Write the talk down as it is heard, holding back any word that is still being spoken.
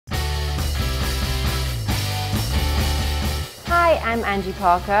Hi, I'm Angie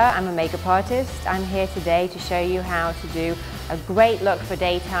Parker. I'm a makeup artist. I'm here today to show you how to do a great look for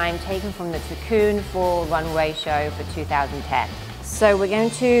daytime taken from the Thakoon Fall Runway show for 2010. So we're going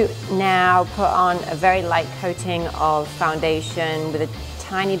to now put on a very light coating of foundation with a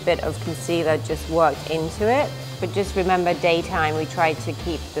tiny bit of concealer just worked into it. But just remember, daytime, we try to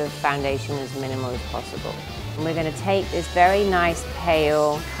keep the foundation as minimal as possible. And we're going to take this very nice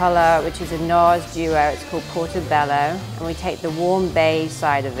pale color, which is a NARS duo, it's called Portobello, and we take the warm beige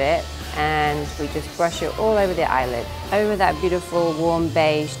side of it and we just brush it all over the eyelid. Over that beautiful warm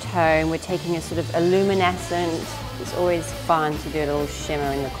beige tone, we're taking a sort of a luminescent, it's always fun to do a little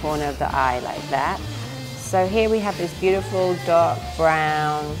shimmer in the corner of the eye like that. So here we have this beautiful dark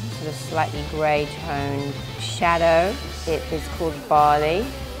brown, sort of slightly grey toned shadow. It is called Barley.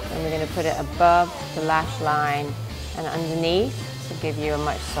 And we're going to put it above the lash line and underneath to give you a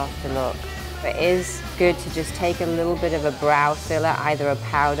much softer look. It is good to just take a little bit of a brow filler, either a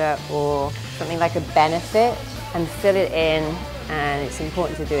powder or something like a Benefit, and fill it in, and it's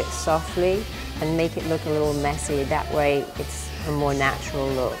important to do it softly and make it look a little messy. That way it's a more natural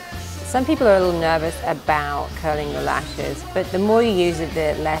look. Some people are a little nervous about curling the lashes, but the more you use it,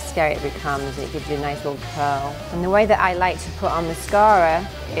 the less scary it becomes. It gives you a nice little curl. And the way that I like to put on mascara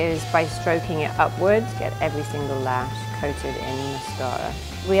is by stroking it upwards, get every single lash coated in mascara.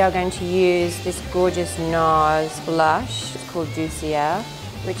 We are going to use this gorgeous NARS blush. It's called Doucier,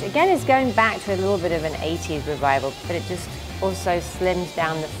 which again is going back to a little bit of an 80s revival, but it just also slims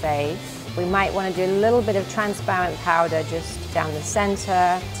down the face. We might want to do a little bit of transparent powder just down the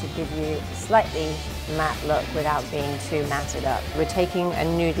center to give you a slightly matte look without being too matted up. We're taking a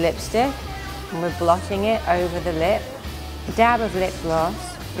nude lipstick and we're blotting it over the lip. A dab of lip gloss.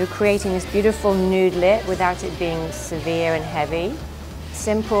 You're creating this beautiful nude lip without it being severe and heavy.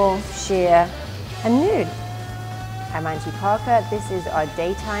 Simple, sheer, and nude. I'm Angie Parker. This is our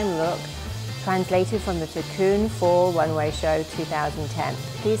daytime look, translated from the Thakoon Fall Runway Show 2010.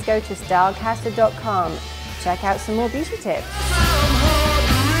 Please go to StyleCaster.com, check out some more beauty tips.